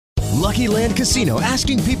Lucky Land Casino,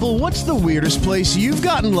 asking people, what's the weirdest place you've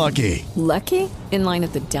gotten lucky? Lucky? In line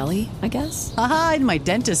at the deli, I guess? Aha, in my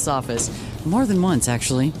dentist's office. More than once,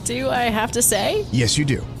 actually. Do I have to say? Yes, you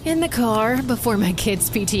do. In the car before my kids'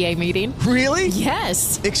 PTA meeting. Really?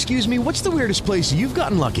 Yes. Excuse me, what's the weirdest place you've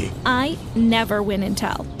gotten lucky? I never win and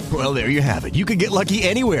tell. Well, there you have it. You can get lucky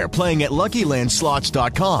anywhere, playing at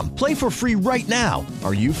LuckyLandSlots.com. Play for free right now.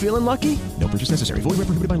 Are you feeling lucky? No purchase necessary. Void where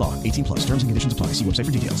prohibited by law. 18 plus. Terms and conditions apply. See website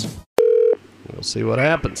for details. We'll see what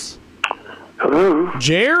happens. Hello?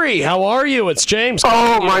 Jerry, how are you? It's James.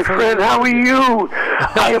 Oh, my friend, how are you?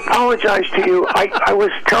 I apologize to you. I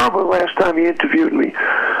was terrible last time you interviewed me.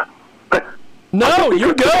 No,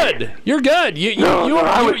 you're good. You're good. You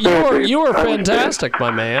were fantastic,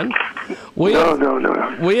 my man.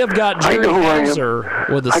 No. We have got Gerry Hauser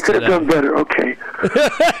with us today. I could have done better. Okay.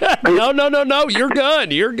 No. You're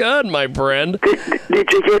good. You're good, my friend. Did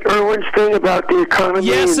you get Irwin's thing about the economy?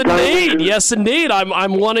 Yes, indeed. Yes, indeed.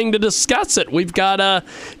 I'm wanting to discuss it. We've got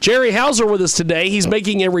Gerry Hauser with us today. He's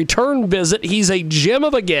making a return visit. He's a gem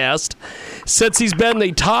of a guest since he's been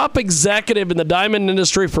the top executive in the diamond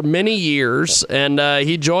industry for many years, and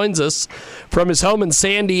he joins us from his home in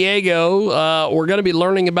San Diego. We're going to be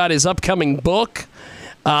learning about his upcoming book.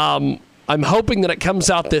 I'm hoping that it comes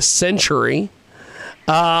out this century.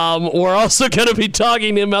 We're also going to be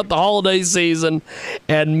talking to him about the holiday season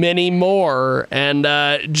and many more. And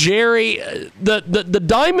Gerry, the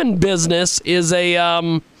diamond business is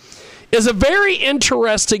a very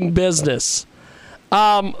interesting business.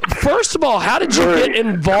 First of all, how did you get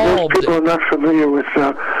involved? Most people are not familiar with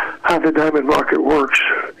how the diamond market works.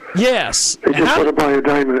 Yes. They just want to buy a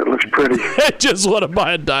diamond that looks pretty. They just want to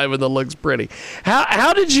buy a diamond that looks pretty.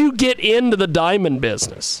 How did you get into the diamond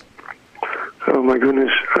business? Oh, my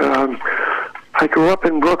goodness. I grew up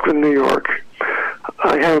in Brooklyn, New York.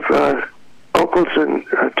 I have uncles, and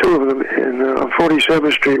two of them, on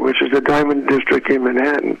 47th Street, which is the diamond district in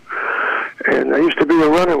Manhattan. And I used to be a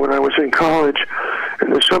runner when I was in college.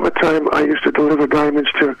 In the summertime, I used to deliver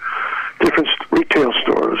diamonds to different retail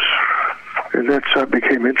stores. And that's how I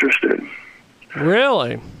became interested.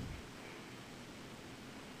 Really?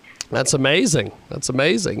 That's amazing.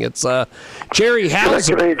 It's Gerry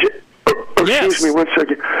Hauser. Excuse me 1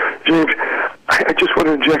 second. James, I just want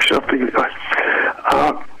to inject something.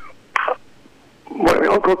 My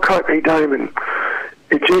uncle cut a diamond.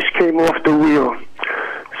 It just came off the wheel.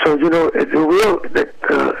 So, the wheel,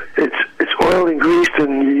 it's oiled and greased,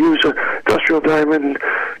 and you use an industrial diamond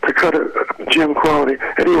to cut a gem quality.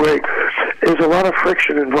 Anyway, there's a lot of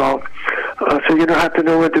friction involved. So you don't have to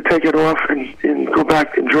know when to take it off and go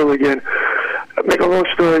back and drill again. Make a long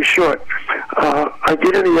story short, I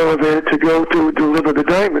get in the elevator to go to deliver the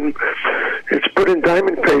diamond. It's put in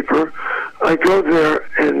diamond paper. I go there,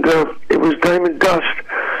 and it was diamond dust.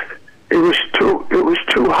 It was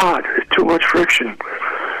too hot, too much friction.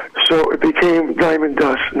 So it became diamond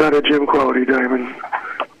dust, not a gem quality diamond.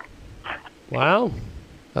 Wow,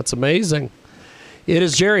 that's amazing. It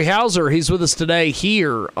is Gerry Hauser. He's with us today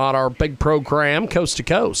here on our big program, Coast to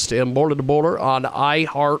Coast and Border to Border on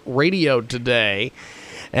iHeartRadio today.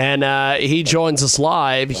 And he joins us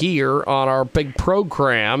live here on our big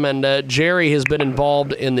program. And Gerry has been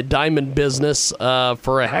involved in the diamond business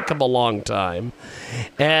for a heck of a long time.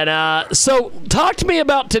 And so talk to me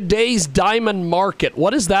about today's diamond market.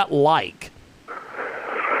 What is that like?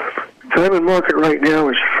 Diamond market right now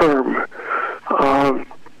is firm.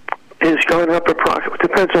 It's gone up approximately. It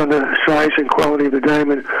depends on the size and quality of the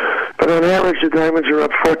diamond. But on average, the diamonds are up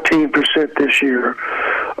 14% this year.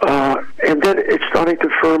 And then it's starting to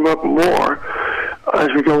firm up more as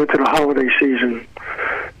we go into the holiday season.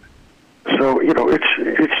 So, it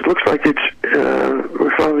looks like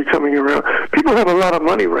we're finally coming around. People have a lot of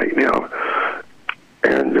money right now.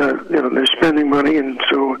 And, they're spending money. And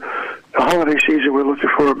so the holiday season, we're looking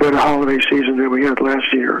for a better holiday season than we had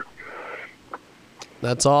last year.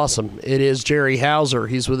 That's awesome. It is Gerry Hauser.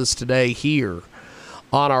 He's with us today here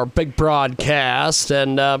on our big broadcast.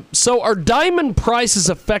 And so are diamond prices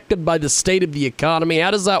affected by the state of the economy? How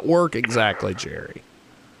does that work exactly, Gerry?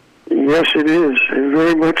 Yes, it is, and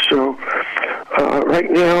very much so. Right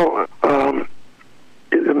now,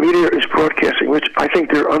 the media is broadcasting, which I think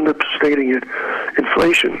they're understating it,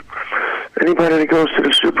 inflation. Anybody that goes to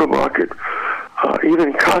the supermarket,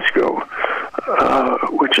 even Costco,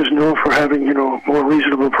 which is known for having, more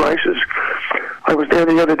reasonable prices. I was there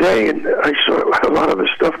the other day, and I saw a lot of the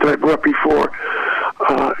stuff that I brought before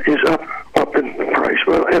is up in price.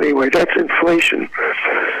 Well, anyway, that's inflation.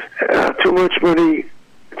 Too much money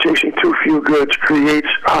chasing too few goods creates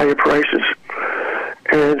higher prices.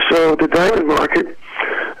 And so the diamond market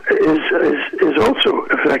is also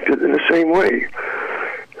affected in the same way.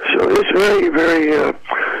 So this very, very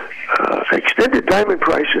extended diamond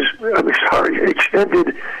prices,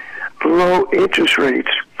 extended low interest rates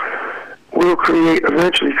will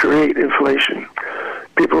eventually create inflation.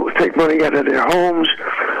 People take money out of their homes,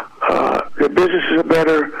 their businesses are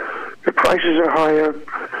better, the prices are higher,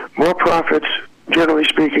 more profits, generally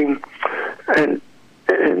speaking, and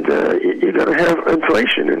you're going to have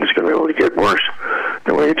inflation, and it's going to only get worse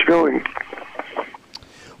the way it's going.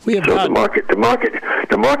 We have so the market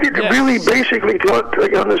yes. really basically to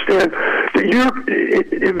understand the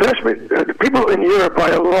investment. People in Europe buy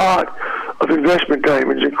a lot of investment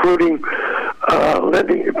diamonds, including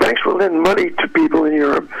lending. Banks will lend money to people in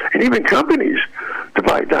Europe, and even companies to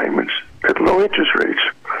buy diamonds at low interest rates,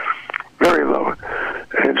 very low,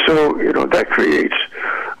 and so that creates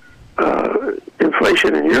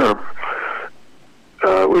inflation in Europe.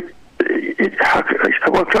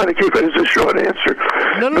 I'm trying to keep it as a short answer.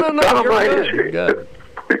 No. You're good.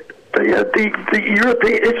 The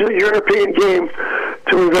European, it's a European game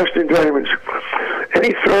to invest in diamonds.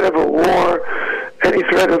 Any threat of a war, any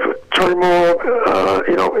threat of turmoil,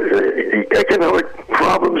 economic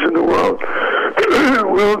problems in the world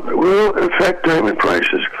will affect diamond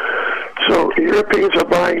prices. So Europeans are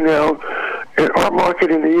buying now. Our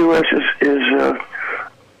market in the U.S. is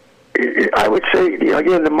I would say,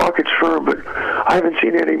 again, the market's firm, but I haven't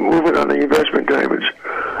seen any movement on the investment diamonds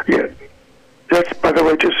yet. That's, by the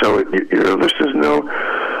way, just so your listeners know,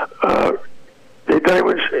 the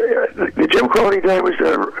diamonds, the gem quality diamonds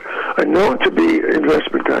that are known to be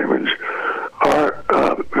investment diamonds are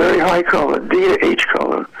very high color, D to H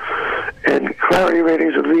color, and clarity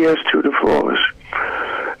ratings of VS2 to flawless.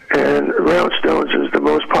 And round stones is the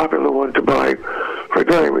most popular one to buy for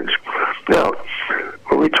diamonds. Now,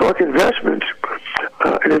 when we talk investments,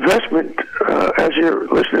 an investment, as your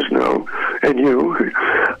listeners know, and you,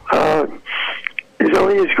 is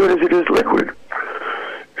only as good as it is liquid.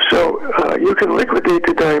 So you can liquidate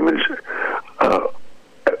the diamonds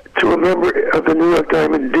to a member of the New York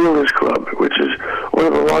Diamond Dealers Club, which is one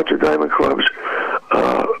of the larger diamond clubs.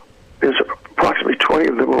 There's approximately 20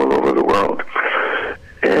 of them all over the world.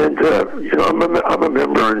 And, I'm a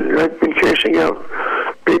member, and I've been cashing out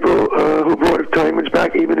people who bought diamonds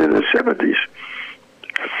back even in the 70s.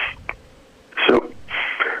 So.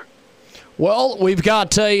 Well, we've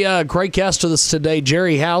got a great guest with us today.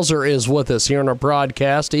 Gerry Hauser is with us here on our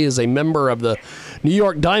broadcast. He is a member of the New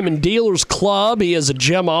York Diamond Dealers Club. He is a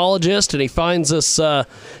gemologist, and he finds us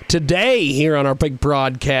today here on our big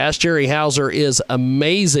broadcast. Gerry Hauser is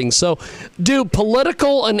amazing. So, do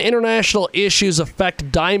political and international issues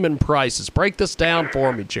affect diamond prices? Break this down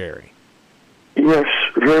for me, Gerry. Yes,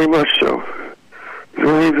 very much so.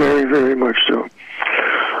 Very, very, very much so.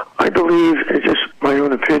 I believe, it's just my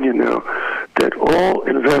own opinion now, that all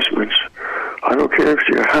investments, I don't care if it's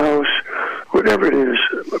your house, whatever it is,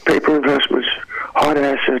 paper investments, hard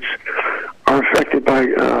assets, are affected by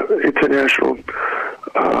international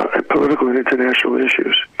and political and international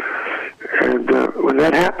issues. And when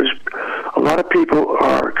that happens, a lot of people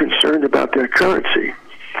are concerned about their currency,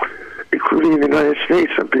 including in the United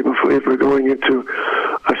States. Some people believe we're going into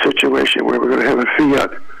a situation where we're going to have a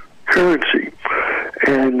fiat currency.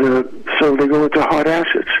 And so they go into hard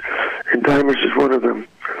assets, and diamonds is one of them.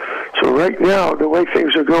 So right now, the way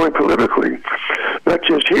things are going politically, not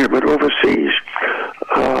just here, but overseas,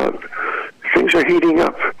 things are heating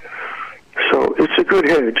up. So it's a good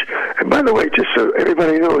hedge. And by the way, just so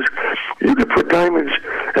everybody knows, you can put diamonds,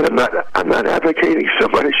 and I'm not advocating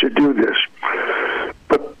somebody should do this,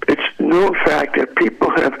 but it's known fact that people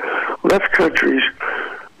have left countries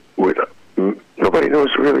with, nobody knows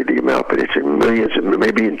really the amount, but it's in millions,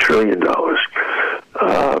 maybe in $1 trillion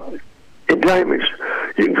in diamonds.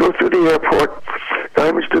 You can go through the airport.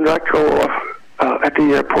 Diamonds do not go off at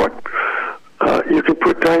the airport. You can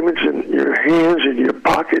put diamonds in your hands, in your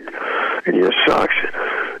pocket, in your socks.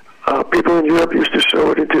 People in Europe used to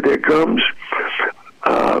sew it into their gums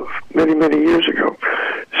many, many years ago.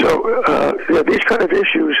 So these kind of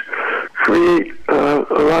issues create a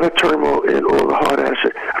lot of turmoil in all the hard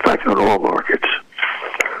assets. In fact, in all markets.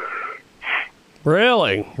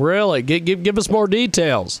 Really? Give us more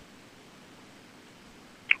details.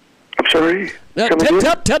 I'm sorry?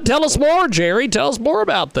 Tell us more, Gerry. Tell us more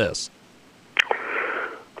about this.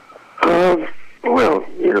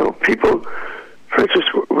 Well, people, for instance,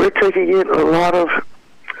 we're taking in a lot of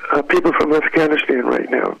people from Afghanistan right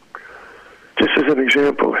now, just as an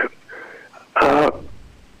example.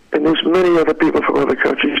 And there's many other people from other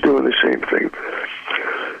countries doing the same thing.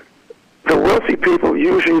 The wealthy people,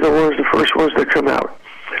 usually the first ones that come out,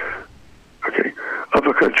 okay, of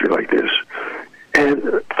a country like this. And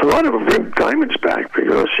a lot of them bring diamonds back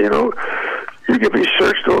because, you can be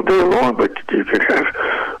searched all day long, but you could have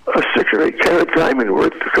a 6 or 8 carat diamond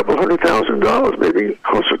worth a couple $100,000, maybe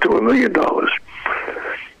closer to $1 million,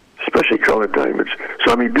 especially colored diamonds.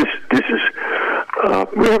 So, I mean, this is,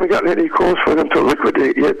 we haven't gotten any calls for them to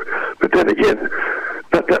liquidate yet, but then again,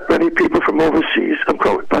 not that many people from overseas,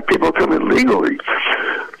 but people coming legally,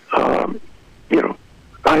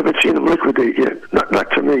 I haven't seen them liquidate yet, not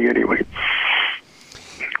to me anyway.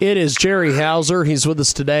 It is Gerry Hauser. He's with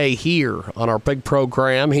us today here on our big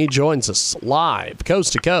program. He joins us live,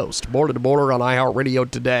 coast to coast, border to border on iHeartRadio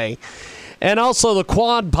today. And also the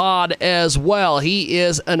Quad Pod as well. He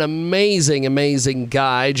is an amazing, amazing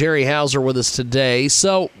guy. Gerry Hauser with us today.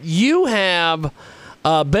 So you have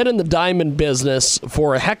been in the diamond business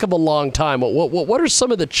for a heck of a long time. What are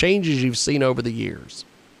some of the changes you've seen over the years?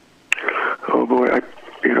 Oh, boy.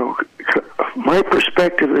 My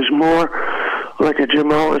perspective is more like a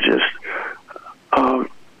gemologist.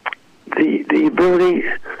 The ability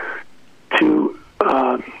to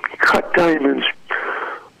cut diamonds,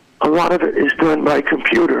 a lot of it is done by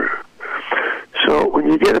computer. So when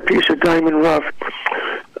you get a piece of diamond rough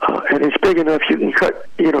and it's big enough, you can cut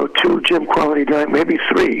 2 gem quality diamonds, maybe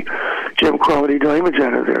 3 gem quality diamonds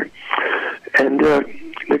out of there. And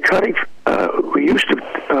the cutting, we used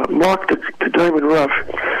to mark the diamond rough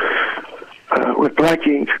with black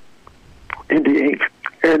ink, India ink,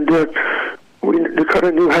 and the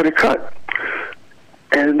cutter knew how to cut.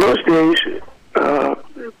 And in those days,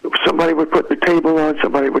 somebody would put the table on,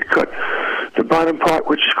 somebody would cut the bottom part,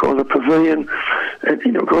 which is called a pavilion, and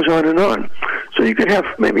it goes on and on. So you could have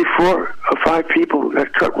maybe 4 or 5 people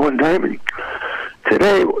that cut one diamond.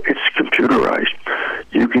 Today, it's computerized.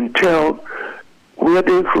 You can tell where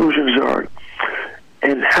the inclusions are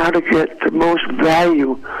and how to get the most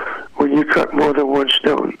value when you cut more than one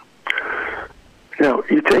stone. Now,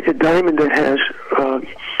 you take a diamond that has,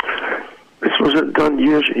 this wasn't done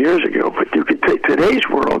years and years ago, but you can take today's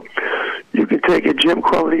world, you can take a gem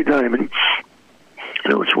quality diamond,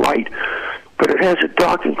 it's white, but it has a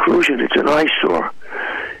dark inclusion, it's an eyesore,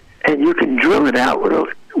 and you can drill it out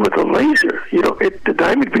with a laser. The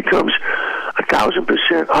diamond becomes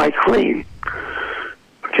 1,000% eye clean.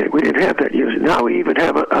 Okay, we didn't have that years. Now we even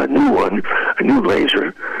have a new one, a new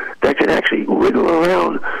laser that can actually wiggle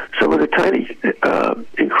around some of the tiny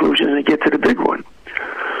inclusions and get to the big one.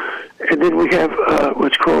 And then we have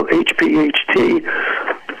what's called HPHT,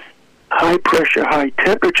 high pressure, high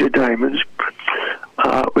temperature diamonds,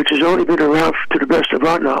 which has only been around, to the best of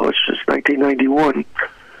our knowledge, since 1991.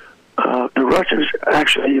 The Russians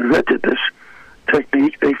actually invented this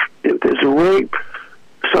technique. There's a way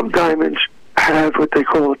some diamonds have what they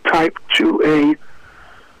call a Type 2A.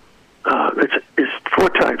 It's 4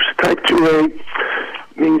 types. Type 2A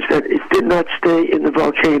means that it did not stay in the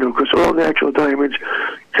volcano, because all natural diamonds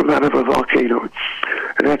come out of a volcano,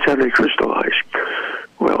 and that's how they crystallize.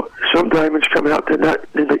 Well, some diamonds come out, they're not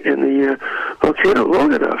in the volcano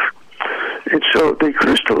long enough, and so they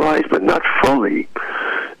crystallize, but not fully.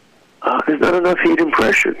 There's not enough heat and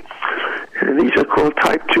pressure, and these are called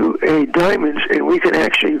Type 2A diamonds, and we can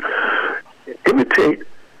actually imitate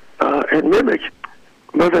and mimic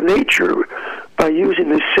Mother Nature by using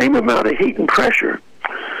the same amount of heat and pressure,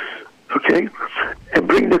 okay, and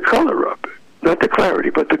bring the color up, not the clarity,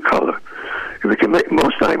 but the color. We can make,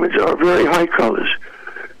 most diamonds are very high colors.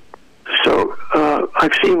 So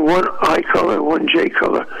I've seen 1 I color, 1 J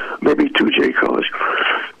color, maybe 2 J colors,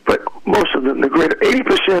 but most of them, the greater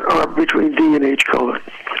 80% are between D and H color.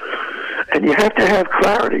 And you have to have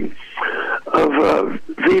clarity of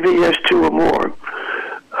VVS2 or more.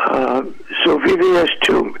 So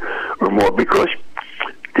VVS2 or more, because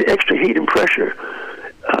the extra heat and pressure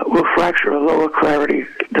will fracture a lower clarity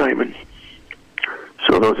diamond.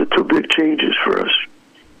 So those are 2 big changes for us.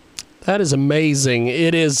 That is amazing.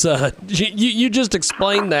 It is, you just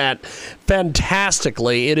explained that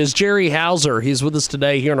fantastically. It is Gerry Hauser. He's with us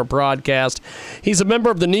today here on our broadcast. He's a member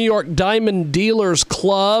of the New York Diamond Dealers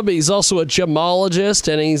Club. He's also a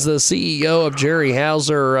gemologist, and he's the CEO of Gerry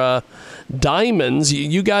Hauser Diamonds.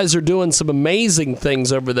 You guys are doing some amazing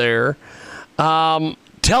things over there.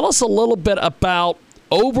 Tell us a little bit about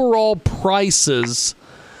overall prices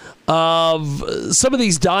of some of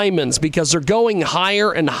these diamonds, because they're going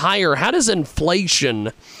higher and higher. How does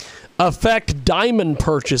inflation affect diamond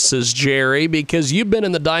purchases, Gerry? Because you've been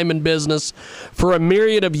in the diamond business for a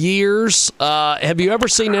myriad of years. Have you ever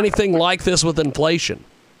seen anything like this with inflation?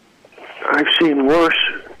 I've seen worse.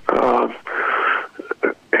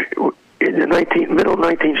 In the middle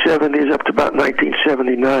 1970s up to about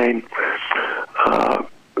 1979,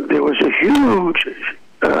 there was a huge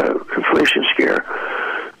inflation scare.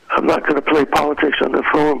 I'm not going to play politics on the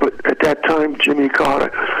phone, but at that time, Jimmy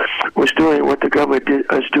Carter was doing what the government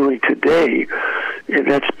is doing today, and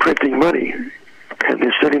that's printing money. And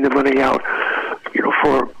they're sending the money out,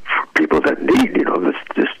 for people that need,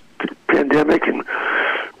 this pandemic, and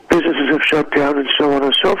businesses have shut down and so on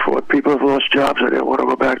and so forth. People have lost jobs and they don't want to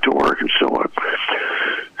go back to work and so on.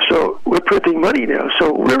 So we're printing money now.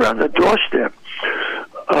 So we're on the doorstep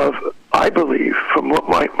of, I believe, from what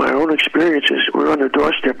my own experience is, we're on the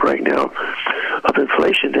doorstep right now of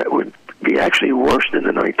inflation that would be actually worse than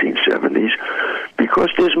the 1970s because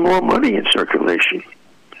there's more money in circulation.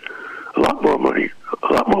 A lot more money.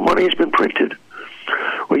 A lot more money has been printed.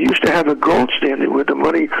 We used to have a gold standard where the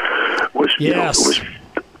money was,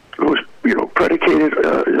 predicated.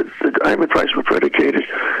 The diamond price was predicated.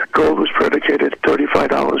 Gold was predicated at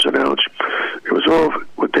 $35 an ounce. It was all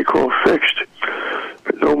what they call fixed,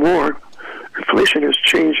 but no more. Inflation has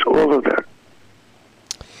changed all of that.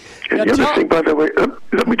 And the other thing, by the way,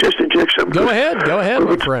 let me just inject something. Go ahead,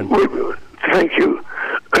 my friend. Thank you.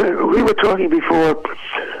 We were talking before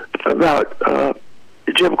about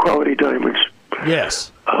gem quality diamonds.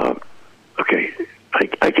 Yes. Okay.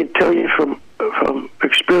 I can tell you from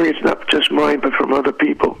experience, not just mine, but from other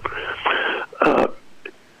people,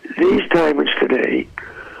 these diamonds today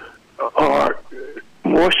are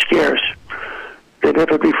more scarce than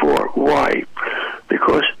ever before. Why?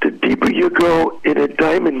 Because the deeper you go in a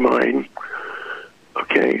diamond mine,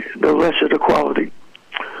 okay, the lesser the quality.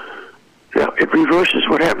 Now, it reverses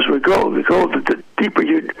what happens with gold. The gold, the deeper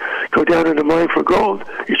you go down in the mine for gold,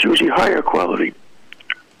 it's usually higher quality.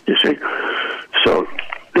 You see? So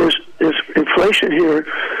there's inflation here.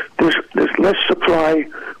 There's less supply,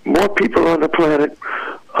 more people on the planet.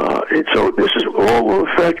 And so this is all will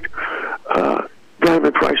affect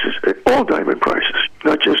diamond prices, all diamond prices,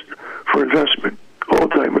 not just for investment. All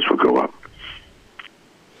diamonds will go up.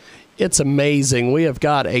 It's amazing. We have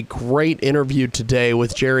got a great interview today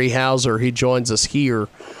with Gerry Hauser. He joins us here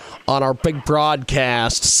on our big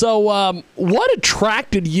broadcast. So what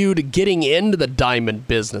attracted you to getting into the diamond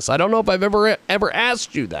business? I don't know if I've ever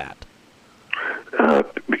asked you that.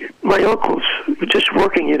 My uncles, just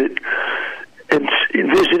working in it and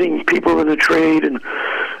visiting people in the trade and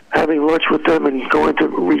having lunch with them and going to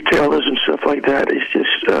retailers and stuff like that. It's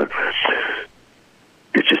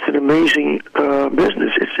just an amazing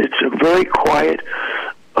business. It's a very quiet,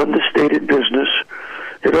 understated business.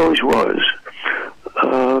 It always was.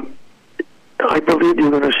 I believe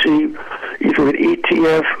you're going to see either an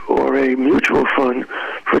ETF or a mutual fund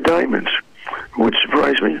for diamonds. It would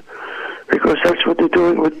surprise me because that's what they're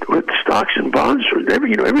doing with stocks and bonds.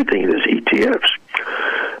 Everything is ETFs.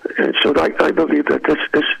 And so I believe that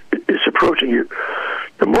it's approaching you.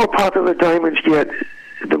 The more popular diamonds get,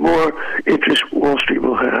 the more interest Wall Street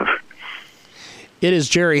will have. It is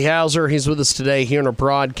Gerry Hauser. He's with us today here in our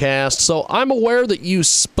broadcast. So I'm aware that you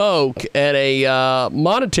spoke at a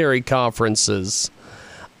monetary conferences.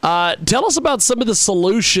 Tell us about some of the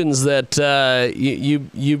solutions that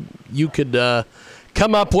you could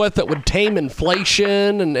come up with that would tame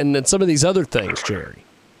inflation and some of these other things, Gerry.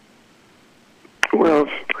 Well,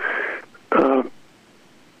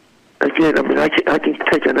 again, I can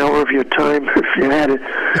take an hour of your time if you had it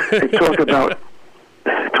and talk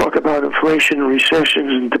about inflation,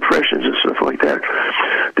 recessions, and depressions and stuff like that.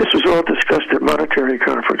 This was all discussed at monetary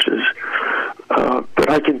conferences. But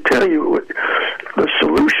I can tell you what the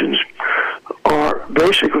solutions are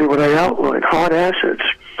basically what I outlined, hard assets.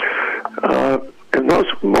 And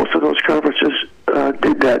most of those conferences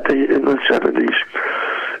did that in the 70s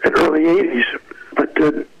and early 80s. But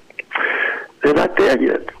they're not there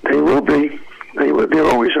yet. They will be. There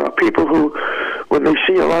always are people who, when they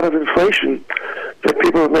see a lot of inflation, that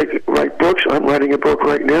people write books. I'm writing a book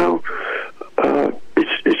right now.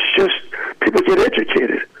 It's just people get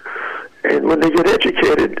educated, and when they get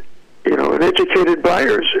educated, an educated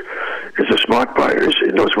buyer is a smart buyer.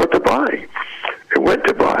 It knows what to buy and when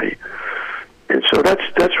to buy, and so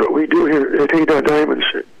that's what we do here at Hadar Diamonds.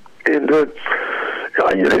 And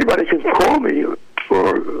anybody can call me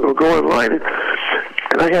or go online.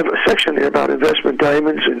 And I have a section there about investment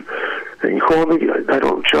diamonds, and they can call me. I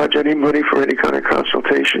don't charge any money for any kind of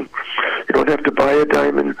consultation. You don't have to buy a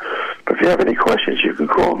diamond. But if you have any questions, you can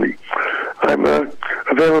call me. I'm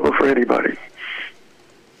available for anybody.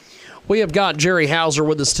 We have got Gerry Hauser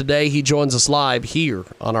with us today. He joins us live here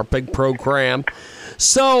on our big program.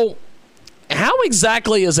 So how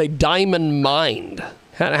exactly is a diamond mined?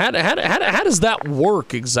 How does that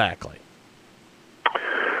work exactly?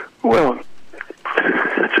 Well,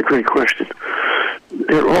 that's a great question.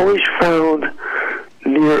 They're always found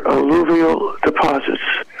near alluvial deposits,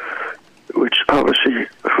 which obviously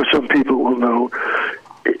for some people will know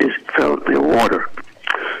is found near water.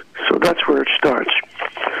 So that's where it starts.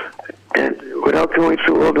 And without going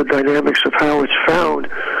through all the dynamics of how it's found,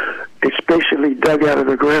 it's basically dug out of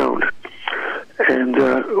the ground. And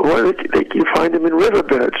you find them in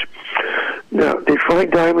riverbeds. Now, they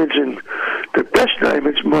find diamonds in the best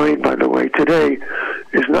diamonds mined, by the way, today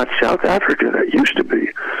is not South Africa. That used to be.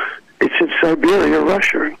 It's in Siberia,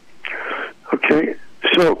 Russia. Okay?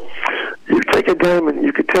 So you take a diamond,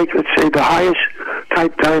 you could take, let's say, the highest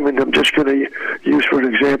type diamond. I'm just going to use, for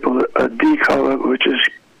an example, a D color, which is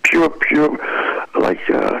pure, like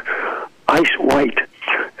ice white,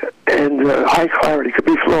 and high clarity, could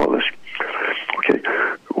be flawless. Okay,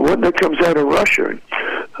 one that comes out of Russia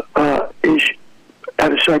is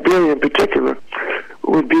out of Siberia in particular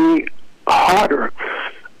would be harder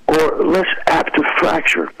or less apt to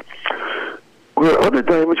fracture. Where other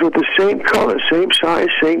diamonds with the same color, same size,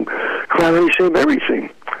 same clarity, same everything,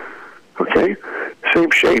 okay, same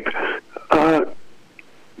shape,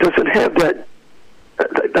 doesn't have that.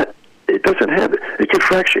 It doesn't have. It can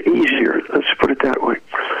fracture easier. Let's put it that way.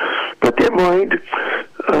 But they're mined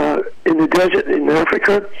in the desert in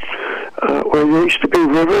Africa, where there used to be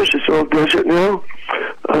rivers. It's all desert now.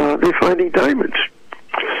 They're finding diamonds.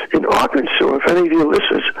 In Arkansas, if any of your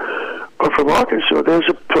listeners are from Arkansas, there's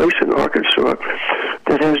a place in Arkansas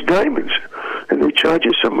that has diamonds, and they charge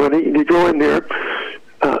you some money, and you go in there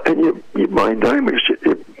and you mine diamonds.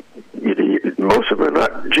 Most of them are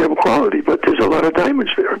not gem quality, but there's a lot of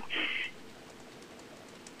diamonds there.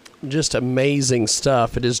 Just amazing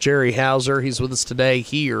stuff. It is Gerry Hauser. He's with us today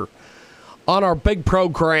here on our big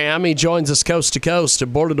program. He joins us coast to coast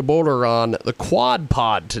and border to border on the Quad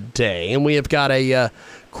Pod today. And we have got a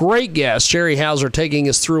great guest, Gerry Hauser, taking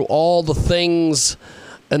us through all the things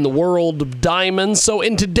in the world of diamonds. So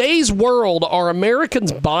in today's world, are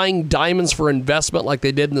Americans buying diamonds for investment like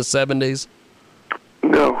they did in the 70s?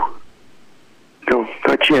 No,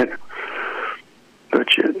 not yet.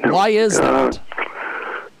 Not yet. No. Why is that?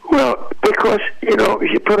 Well, because,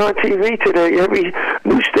 you put on TV today, every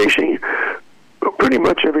news station, pretty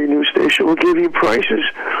much every news station will give you prices,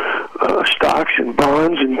 stocks and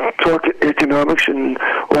bonds, and talk economics and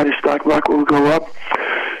why the stock market will go up.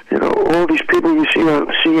 All these people you see on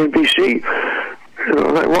CNBC,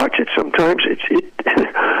 and I watch it sometimes,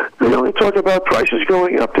 they only talk about prices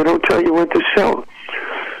going up. They don't tell you when to sell.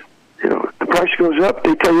 The price goes up,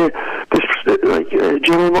 they tell you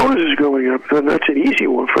General Motors is going up, and that's an easy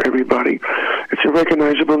one for everybody. It's a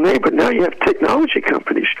recognizable name, but now you have technology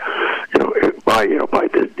companies.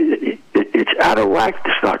 It's out of whack,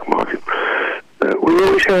 the stock market. We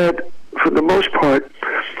always had, for the most part,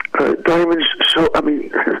 diamonds.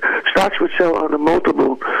 Stocks would sell on a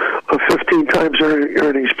multiple of 15 times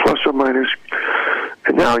earnings, plus or minus.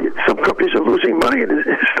 And now some companies are losing money, and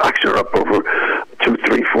the stocks are up over $200,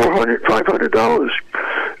 $300, $400, $500.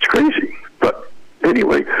 It's crazy. But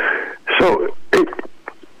anyway, so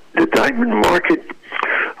the diamond market.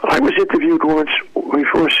 I was interviewed once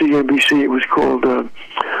before CNBC. It was called a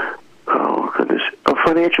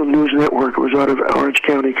Financial News Network. It was out of Orange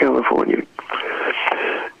County, California.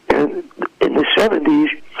 And in the 70s,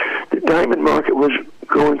 the diamond market was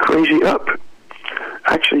going crazy up.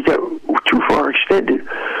 Actually got too far extended,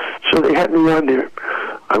 so they had me on there.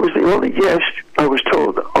 I was the only guest, I was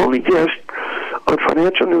told, the only guest on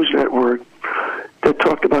Financial News Network that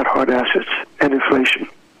talked about hard assets and inflation.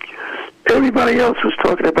 Everybody else was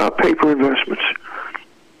talking about paper investments.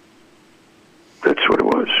 That's what it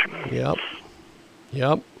was.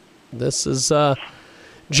 Yep. This is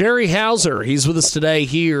Gerry Hauser. He's with us today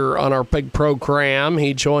here on our big program.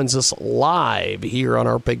 He joins us live here on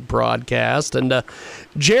our big broadcast. And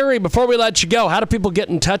Gerry, before we let you go, how do people get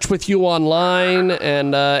in touch with you online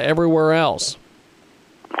and everywhere else?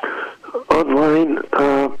 Online,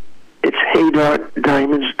 it's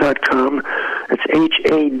hadardiamonds.com. It's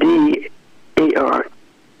HADAR,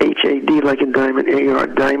 HAD like in diamond, AR,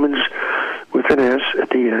 diamonds with an S at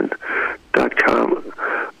the end, .com.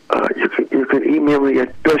 You can email me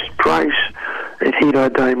at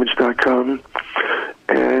bestprice@hadardiamonds.com.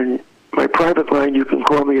 And my private line, you can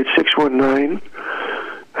call me at 619,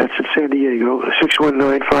 that's in San Diego,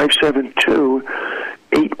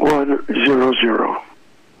 619-572-8100.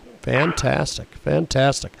 Fantastic.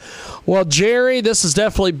 Well, Gerry, this has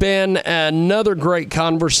definitely been another great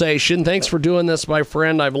conversation. Thanks for doing this, my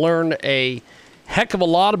friend. I've learned a heck of a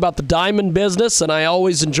lot about the diamond business, and I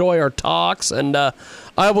always enjoy our talks. And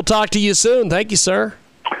I will talk to you soon. Thank you, sir.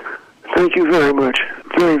 Thank you very much.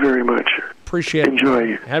 Very, very much. Appreciate it.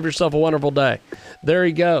 Enjoy. Have yourself a wonderful day. There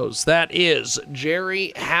he goes. That is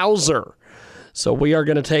Gerry Hauser. So we are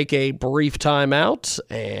going to take a brief time out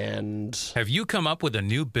and... Have you come up with a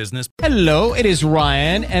new business? Hello, it is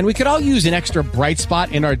Ryan, and we could all use an extra bright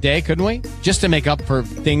spot in our day, couldn't we? Just to make up for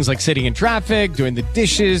things like sitting in traffic, doing the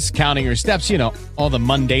dishes, counting your steps, all the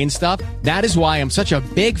mundane stuff. That is why I'm such a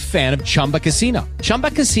big fan of Chumba Casino. Chumba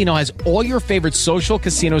Casino has all your favorite social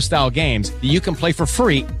casino-style games that you can play for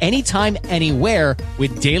free anytime, anywhere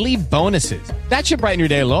with daily bonuses. That should brighten your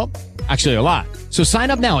day a little. Actually, a lot. So sign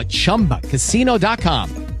up now at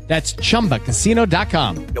ChumbaCasino.com. That's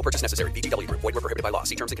ChumbaCasino.com. No purchase necessary. VGW Group. Void where prohibited by law.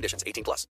 See terms and conditions. 18+.